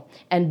 Oh,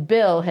 and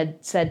Bill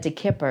had said to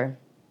Kipper,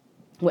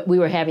 we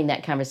were having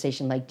that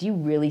conversation, like, do you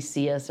really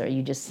see us, or are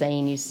you just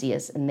saying you see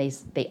us? And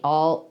they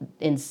all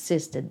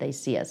insisted they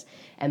see us.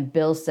 And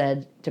Bill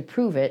said, to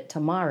prove it,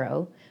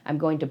 tomorrow, I'm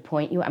going to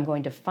point you, I'm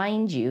going to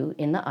find you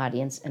in the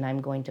audience, and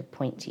I'm going to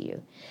point to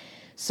you.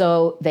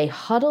 So they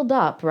huddled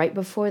up right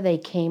before they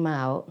came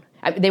out.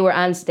 They were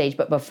on stage,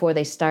 but before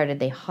they started,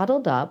 they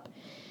huddled up.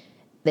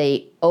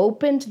 They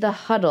opened the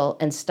huddle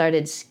and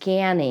started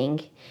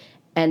scanning,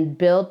 and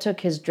Bill took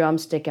his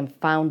drumstick and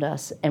found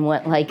us and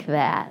went like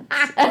that.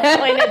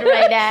 Pointed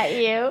right at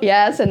you.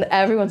 Yes, and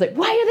everyone's like,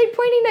 why are they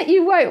pointing at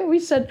you? Why? We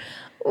said,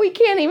 we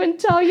can't even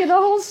tell you the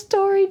whole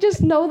story.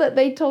 Just know that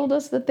they told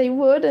us that they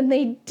would, and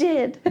they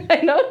did. I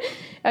know.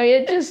 I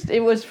mean,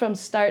 it was from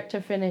start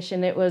to finish,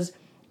 and it was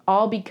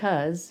all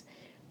because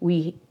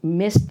we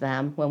missed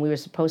them when we were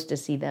supposed to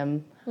see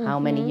them how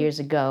many years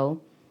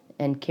ago.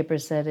 And Kipper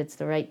said it's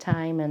the right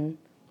time, and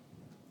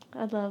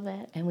I love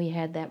it. And we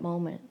had that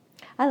moment.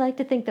 I like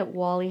to think that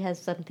Wally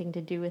has something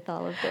to do with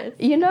all of this.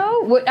 You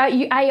know,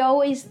 I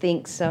always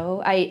think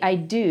so. I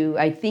do.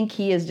 I think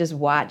he is just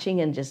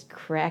watching and just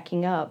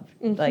cracking up.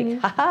 Like,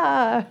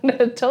 ha-ha,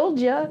 told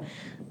ya.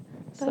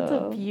 That's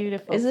a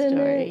beautiful isn't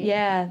story. It?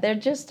 Yeah, they're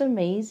just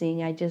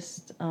amazing. I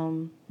just,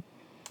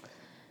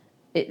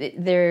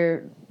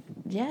 there's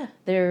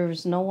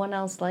no one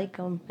else like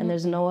them. And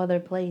there's no other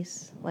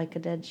place like a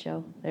Dead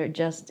show. There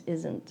just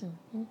isn't.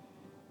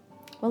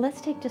 Well,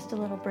 let's take just a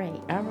little break.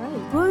 All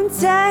right.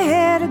 Once I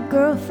had a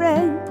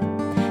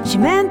girlfriend, she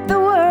meant the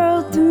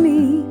world to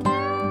me.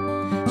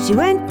 She She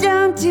went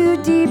down to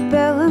Deep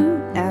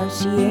Ellum, now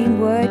she ain't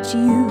what she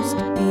used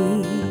to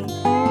be.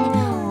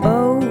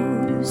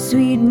 Oh,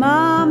 sweet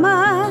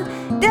mama,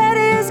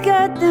 daddy's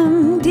got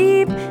them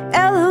Deep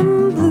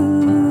Ellum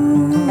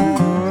blues.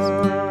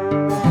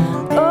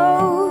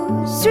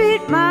 Oh,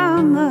 sweet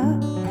mama,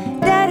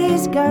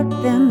 daddy's got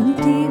them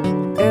Deep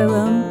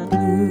Ellum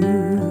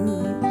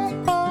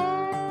blues.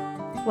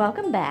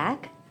 Welcome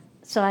back.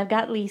 So I've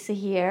got Lisa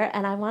here,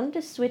 and I wanted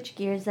to switch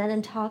gears then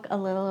and talk a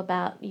little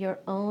about your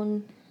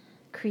own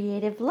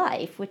creative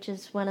life, which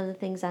is one of the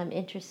things I'm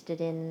interested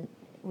in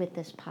with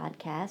this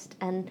podcast.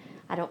 And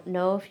I don't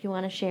know if you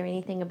want to share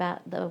anything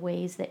about the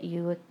ways that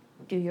you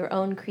do your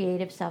own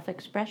creative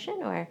self-expression,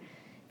 or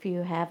if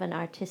you have an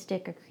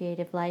artistic or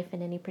creative life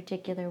in any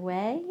particular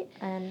way.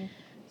 And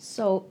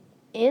So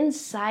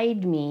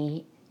inside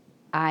me,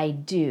 I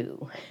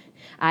do.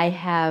 I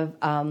have,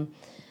 I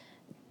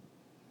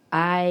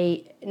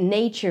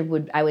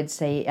would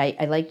say,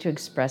 I like to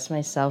express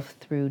myself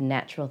through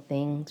natural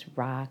things,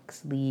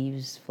 rocks,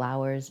 leaves,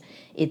 flowers.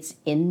 It's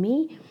in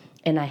me,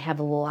 and I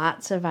have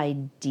lots of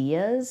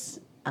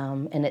ideas,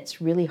 and it's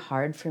really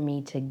hard for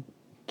me to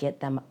get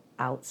them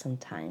out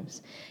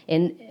sometimes.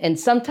 And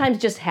sometimes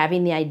just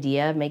having the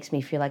idea makes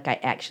me feel like I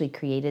actually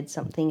created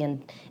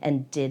something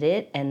and did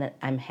it, and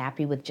I'm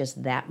happy with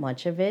just that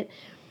much of it.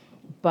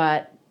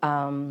 But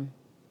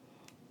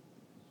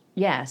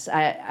yes,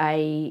 that's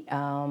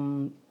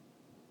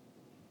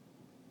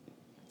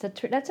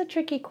a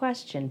tricky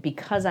question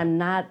because I'm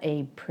not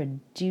a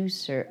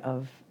producer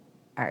of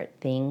art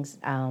things.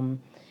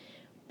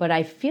 But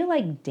I feel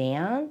like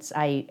dance,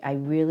 I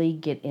really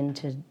get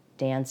into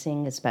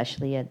dancing,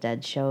 especially at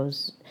Dead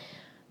shows,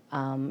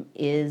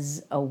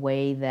 is a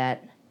way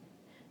that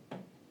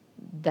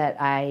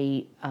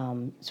I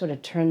sort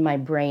of turn my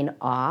brain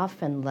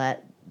off and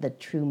let the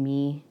true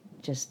me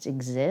just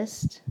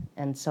exist.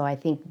 And so I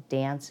think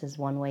dance is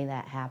one way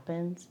that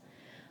happens.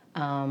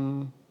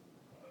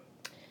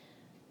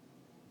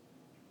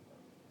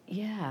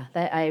 Yeah,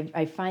 that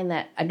I find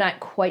that I'm not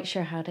quite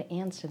sure how to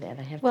answer that.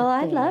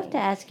 I'd love to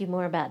ask you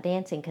more about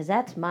dancing, because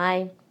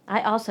I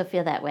also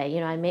feel that way.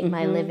 You know, I make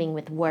my living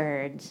with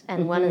words,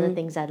 and one of the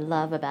things I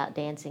love about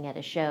dancing at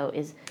a show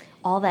is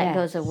all that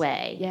goes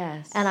away.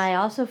 Yes. And I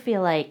also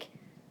feel like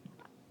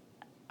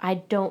I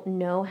don't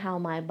know how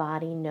my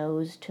body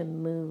knows to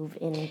move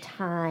in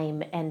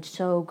time and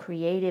so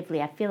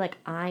creatively. I feel like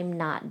I'm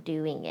not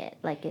doing it,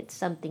 like it's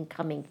something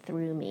coming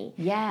through me.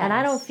 Yes. And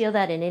I don't feel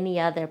that in any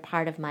other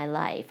part of my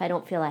life. I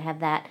don't feel I have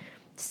that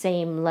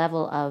same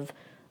level of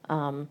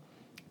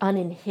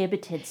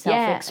uninhibited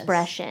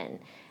self-expression.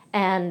 Yes.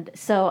 And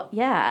so,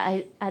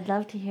 yeah, I'd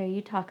love to hear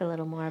you talk a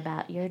little more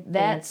about your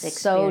dance experience.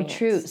 That's so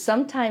true.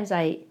 Sometimes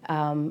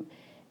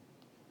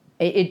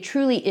it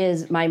truly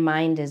is, my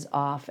mind is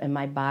off and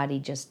my body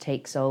just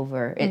takes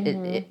over.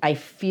 I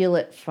feel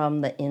it from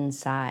the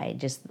inside,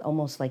 just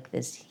almost like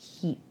this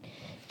heat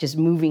just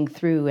moving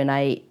through. And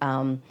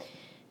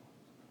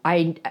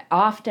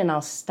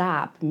I'll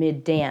stop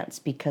mid-dance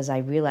because I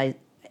realize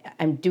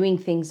I'm doing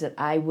things that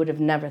I would have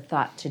never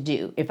thought to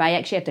do. If I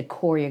actually had to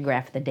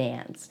choreograph the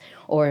dance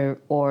or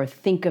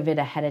think of it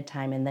ahead of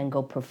time and then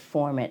go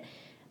perform it,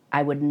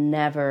 I would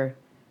never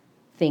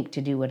think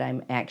to do what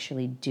I'm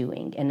actually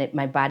doing. And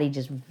my body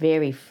just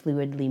very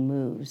fluidly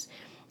moves.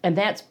 And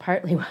that's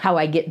partly how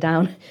I get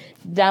down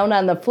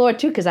on the floor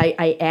too, because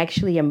I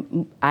actually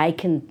I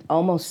can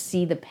almost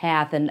see the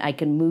path, and I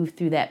can move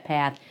through that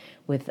path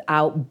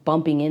without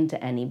bumping into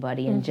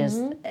anybody, and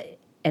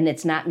and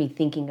it's not me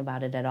thinking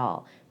about it at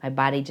all. My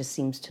body just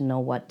seems to know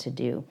what to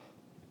do.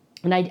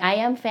 And I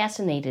am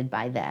fascinated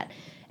by that.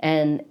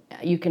 And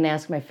you can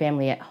ask my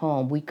family at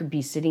home. We could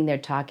be sitting there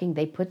talking.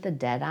 They put the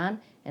Dead on,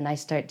 and I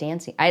start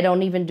dancing. I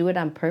don't even do it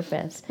on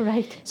purpose.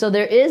 Right. So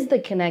there is the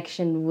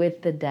connection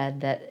with the Dead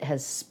that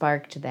has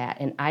sparked that.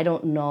 And I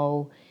don't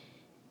know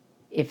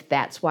if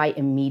that's why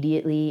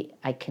immediately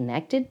I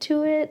connected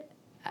to it.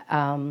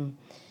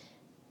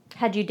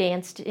 Had you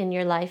danced in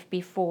your life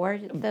before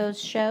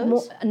those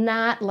shows?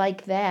 Not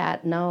like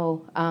that,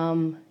 no.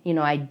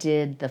 I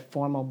did the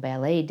formal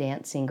ballet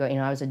dancing.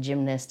 I was a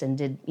gymnast and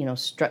did,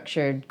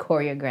 structured,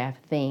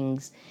 choreographed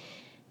things.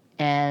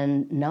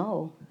 And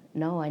no,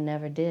 I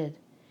never did.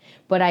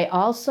 But I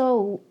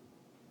also,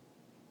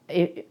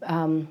 they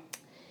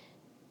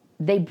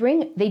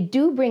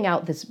do bring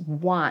out this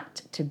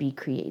want to be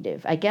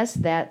creative. I guess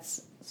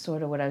that's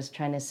sort of what I was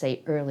trying to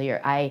say earlier.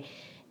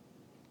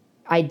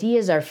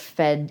 Ideas are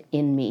fed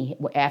in me.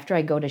 After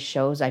I go to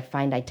shows, I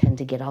find I tend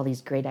to get all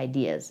these great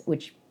ideas,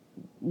 which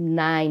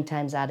 9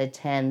 times out of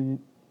 10,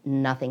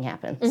 nothing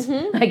happens.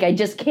 Like, I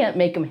just can't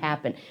make them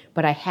happen.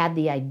 But I had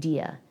the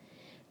idea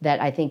that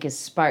I think is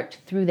sparked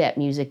through that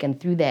music and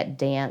through that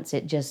dance.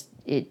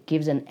 It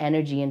gives an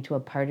energy into a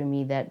part of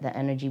me that the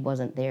energy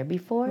wasn't there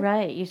before.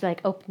 Right. You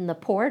open the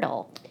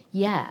portal.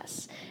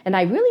 Yes. And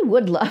I really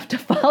would love to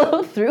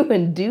follow through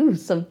and do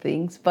some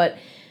things, but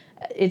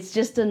it's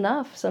just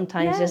enough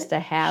sometimes just to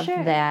have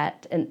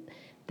that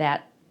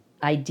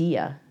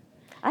idea.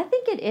 I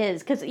think it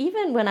is, because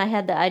even when I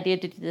had the idea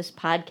to do this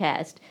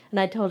podcast, and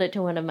I told it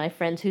to one of my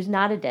friends who's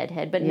not a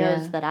Deadhead, but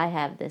knows that I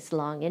have this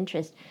long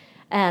interest,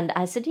 and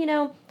I said,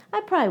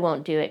 I probably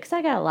won't do it, because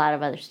I got a lot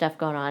of other stuff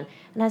going on.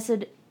 And I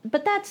said,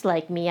 but that's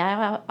like me.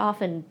 I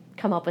often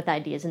come up with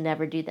ideas and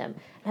never do them.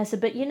 And I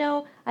said, but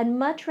I'd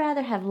much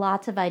rather have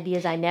lots of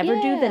ideas I never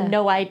do than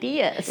no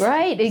ideas.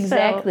 Right,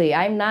 exactly. So,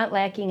 I'm not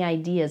lacking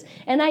ideas.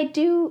 And I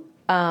do,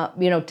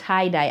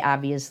 tie-dye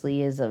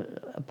obviously is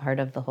a part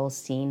of the whole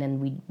scene, and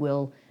we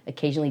will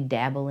occasionally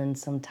dabble in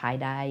some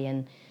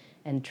tie-dye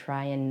and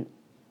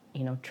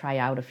try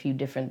out a few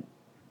different,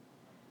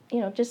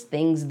 just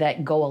things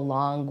that go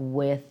along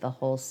with the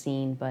whole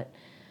scene. But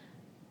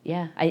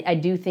yeah, I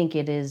do think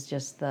it is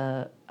just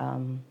the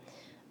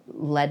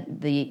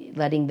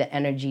letting the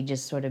energy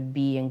just sort of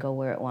be and go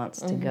where it wants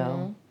to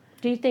go.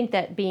 Do you think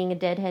that being a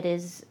Deadhead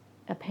is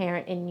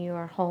apparent in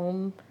your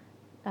home?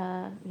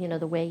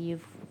 The way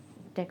you've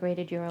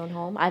decorated your own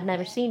home? I've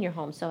never seen your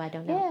home, so I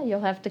don't know. Yeah,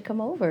 you'll have to come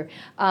over.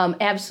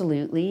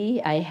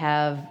 Absolutely. I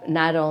have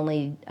not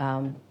only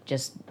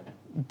just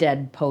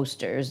dead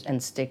posters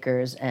and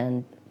stickers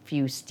and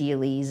few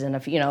steelies and the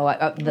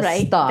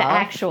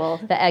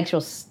stuff, the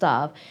actual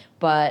stuff,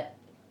 but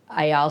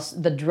I also,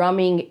 the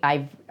drumming,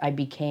 I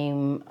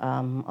became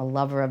a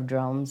lover of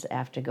drums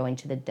after going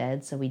to the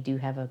Dead, so we do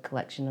have a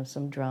collection of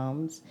some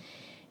drums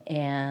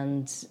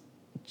and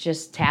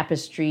just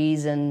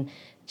tapestries and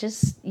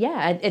just,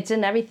 it's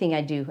in everything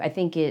I do. I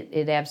think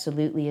it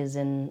absolutely is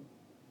in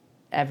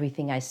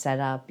everything I set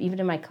up, even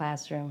in my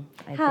classroom.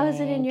 How is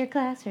it in your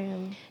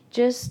classroom?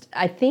 Just,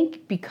 I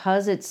think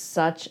because it's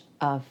such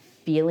a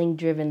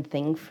feeling-driven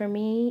thing for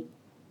me,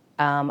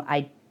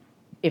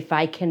 if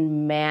I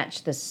can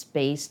match the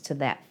space to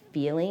that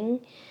feeling,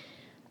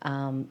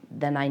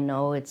 then I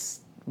know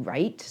it's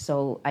right.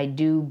 So I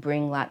do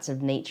bring lots of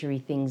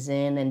naturey things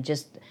in, and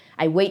just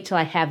I wait till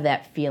I have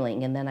that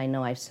feeling, and then I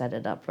know I've set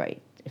it up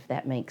right, if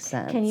that makes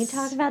sense. Can you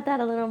talk about that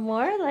a little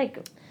more?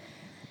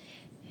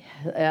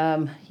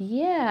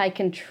 Yeah, I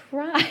can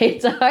try.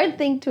 It's a hard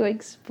thing to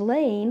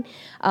explain.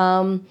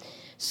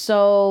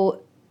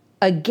 So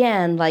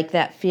again, like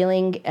that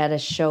feeling at a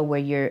show where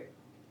you're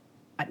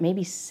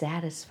maybe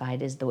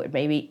satisfied is the word,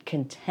 maybe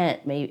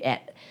content, maybe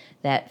at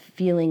that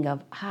feeling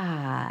of,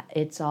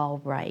 it's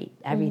all right.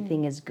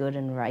 Everything is good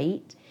and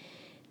right.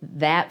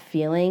 That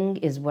feeling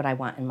is what I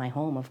want in my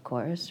home, of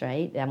course,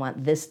 right? I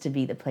want this to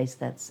be the place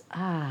that's,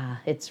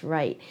 it's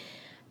right.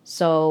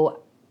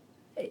 So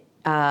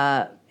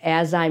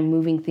as I'm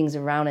moving things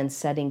around and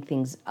setting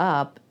things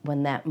up,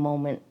 when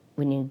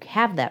you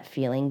have that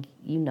feeling,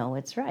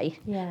 it's right.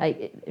 Yeah.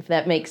 If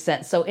that makes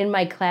sense. So in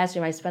my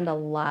classroom, I spend a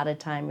lot of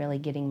time really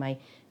getting my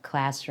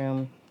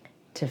classroom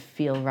to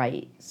feel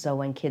right. So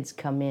when kids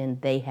come in,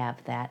 they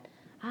have that,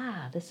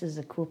 this is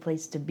a cool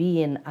place to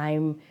be, and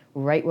I'm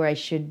right where I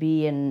should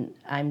be, and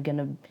I'm going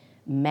to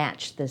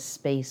match this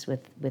space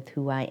with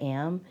who I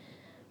am.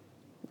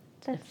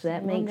 If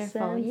that makes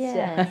sense.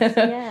 Yes.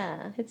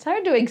 Yeah. It's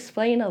hard to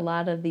explain a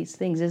lot of these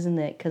things, isn't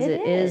it? Because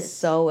it is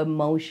so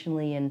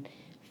emotionally and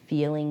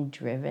feeling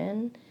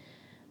driven.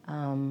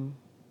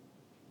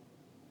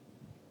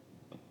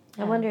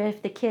 I wonder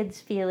if the kids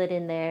feel it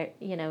in their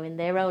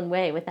own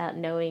way without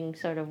knowing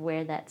sort of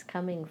where that's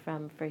coming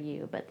from for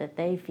you, but that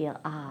they feel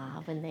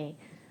when they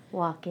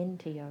walk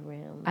into your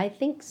room. I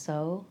think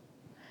so.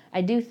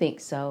 I do think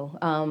so.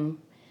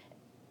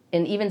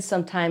 And even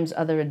sometimes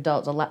other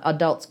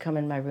adults come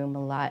in my room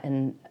a lot,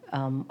 and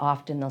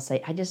often they'll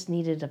say, I just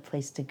needed a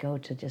place to go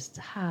to just,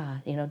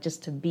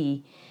 just to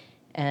be.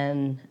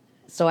 And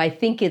so I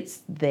think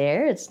it's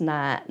there. It's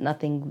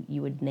nothing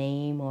you would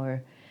name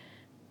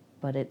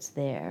but it's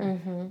there.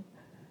 Mm-hmm.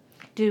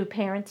 Do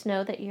parents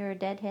know that you're a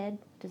Deadhead?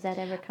 Does that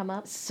ever come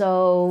up?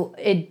 So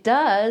it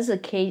does.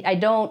 I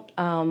don't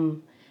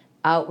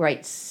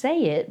outright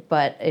say it,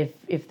 but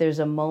if there's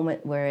a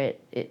moment where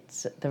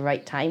it's the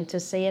right time to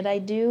say it, I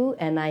do.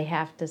 And I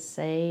have to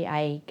say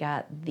I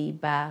got the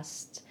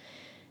best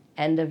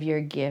end of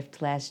year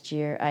gift last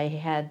year. I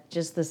had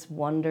just this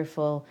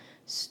wonderful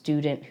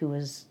student who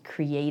was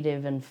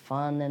creative and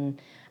fun,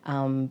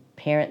 and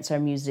parents are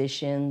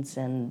musicians,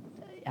 and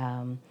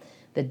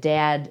the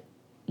dad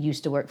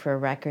used to work for a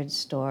record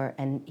store,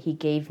 and he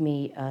gave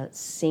me a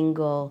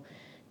single,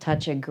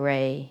 Touch of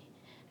Grey,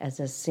 as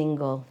a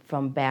single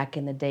from back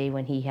in the day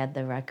when he had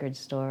the record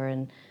store,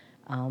 and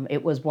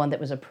it was one that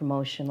was a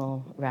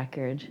promotional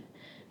record.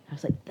 I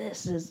was like,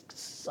 this is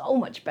so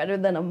much better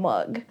than a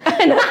mug.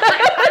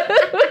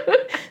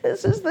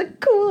 This is the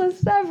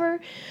coolest ever.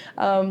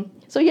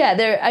 So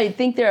yeah, I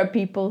think there are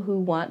people who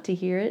want to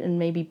hear it, and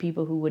maybe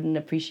people who wouldn't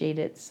appreciate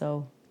it,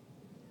 so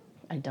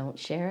I don't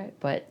share it.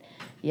 But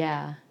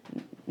yeah,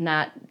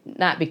 not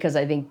because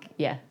I think,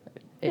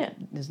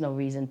 there's no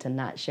reason to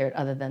not share it,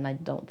 other than I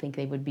don't think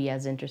they would be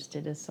as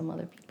interested as some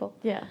other people.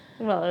 Yeah.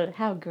 Well,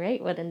 how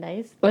great. What a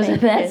nice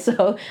Wasn't that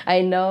so?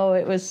 I know,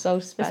 it was so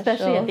special.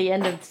 Especially at the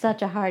end of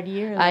such a hard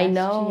year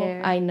last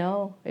year. I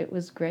know. It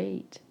was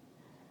great.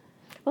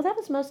 Well, that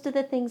was most of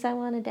the things I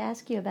wanted to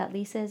ask you about,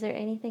 Lisa. Is there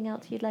anything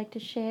else you'd like to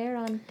share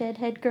on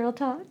Deadhead Girl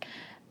Talk?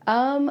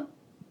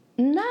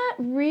 Not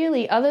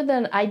really, other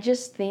than I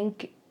just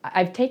think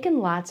I've taken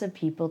lots of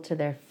people to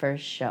their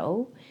first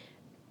show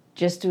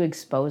just to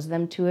expose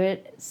them to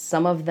it.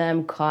 Some of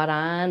them caught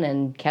on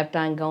and kept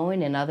on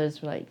going, and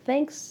others were like,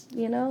 thanks,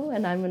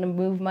 and I'm going to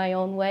move my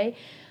own way.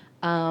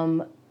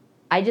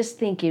 I just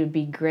think it would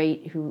be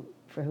great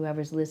for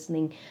whoever's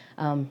listening,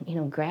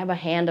 grab a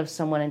hand of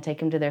someone and take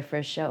them to their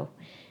first show,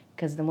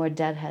 because the more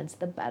Deadheads,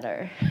 the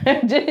better.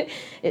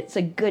 It's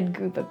a good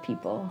group of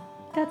people.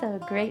 That's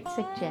a great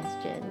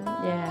suggestion.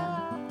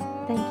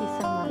 Yeah. Thank you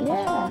so much.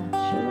 Yeah,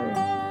 sure.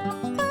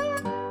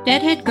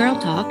 Deadhead Girl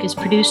Talk is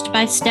produced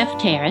by Steph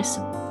Terrace,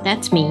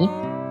 that's me,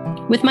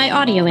 with my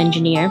audio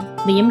engineer,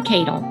 Liam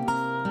Cadle.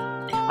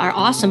 Our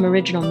awesome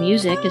original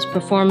music is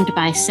performed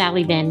by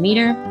Sally Van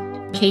Meter,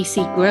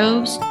 Casey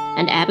Groves,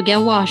 and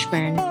Abigail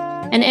Washburn,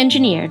 and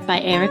engineered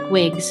by Eric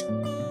Wiggs.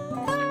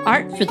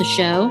 Art for the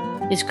show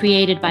is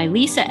created by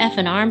Lisa F.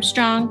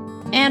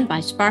 Armstrong and by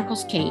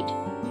Sparkles Kate.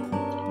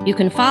 You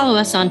can follow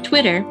us on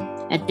Twitter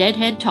at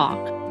Deadhead Talk.